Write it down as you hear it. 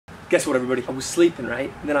Guess what, everybody? I was sleeping, right?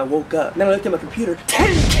 And then I woke up. And then I looked at my computer.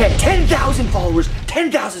 10K! 10,000 followers!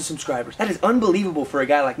 10,000 subscribers! That is unbelievable for a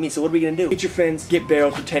guy like me. So what are we gonna do? Get your friends, get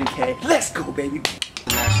barreled for 10K. Let's go, baby!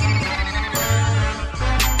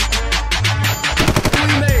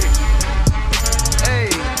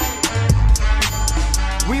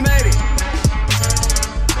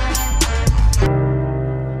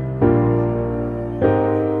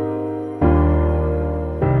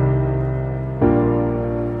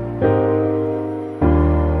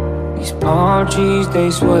 Palm trees,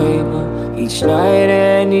 they sway each night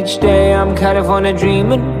and each day. I'm California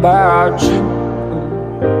dreaming about you.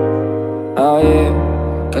 Oh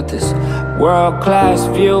yeah, got this world-class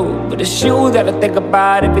view, but it's you that I think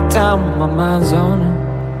about every time my mind's on it.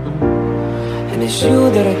 And it's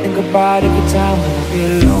you that I think about every time when I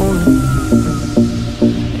feel lonely.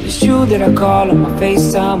 And it's you that I call on my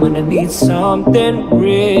FaceTime when I need something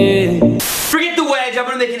real. Forget the wedge, I'm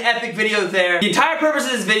gonna make an epic video there. The entire purpose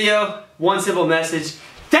of this video, one simple message.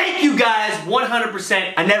 Thank you guys,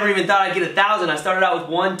 100%. I never even thought I'd get 1,000. I started out with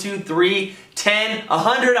 1, 2, 3, 10,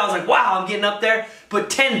 100. I was like, wow, I'm getting up there.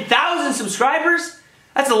 But 10,000 subscribers?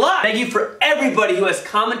 That's a lot. Thank you for everybody who has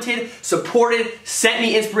commented, supported, sent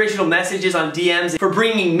me inspirational messages on DMs, for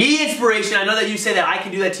bringing me inspiration. I know that you say that I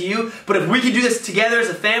can do that to you, but if we can do this together as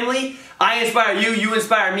a family, I inspire you, you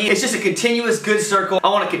inspire me. It's just a continuous good circle. I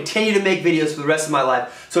want to continue to make videos for the rest of my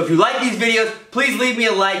life. So if you like these videos, please leave me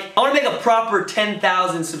a like. I want to make a proper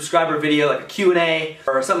 10,000 subscriber video, like a Q&A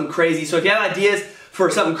or something crazy. So if you have ideas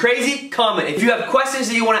for something crazy, comment. If you have questions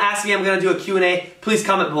that you want to ask me, I'm going to do a Q&A. Please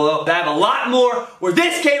comment below. I have a lot more where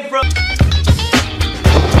this came from,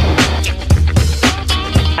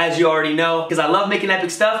 as you already know, because I love making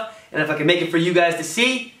epic stuff, and if I can make it for you guys to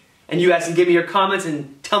see, and you guys can give me your comments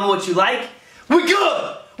and tell me what you like, we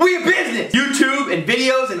good! We in business! YouTube and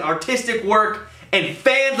videos and artistic work and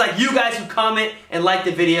fans like you guys who comment and like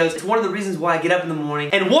the videos. It's one of the reasons why I get up in the morning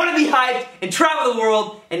and want to be hyped and travel the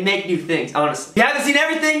world and make new things, honestly. If you haven't seen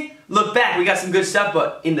everything, look back. We got some good stuff,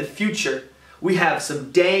 but in the future, we have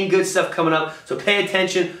some dang good stuff coming up. So pay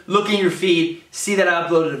attention, look in your feed, see that I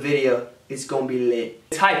uploaded a video. It's gonna be lit.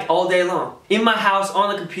 It's hyped all day long. In my house,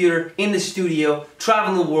 on the computer, in the studio,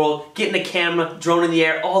 traveling the world, getting a camera, drone in the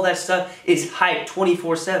air, all that stuff is hyped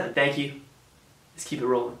 24/7. Thank you. Let's keep it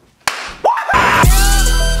rolling.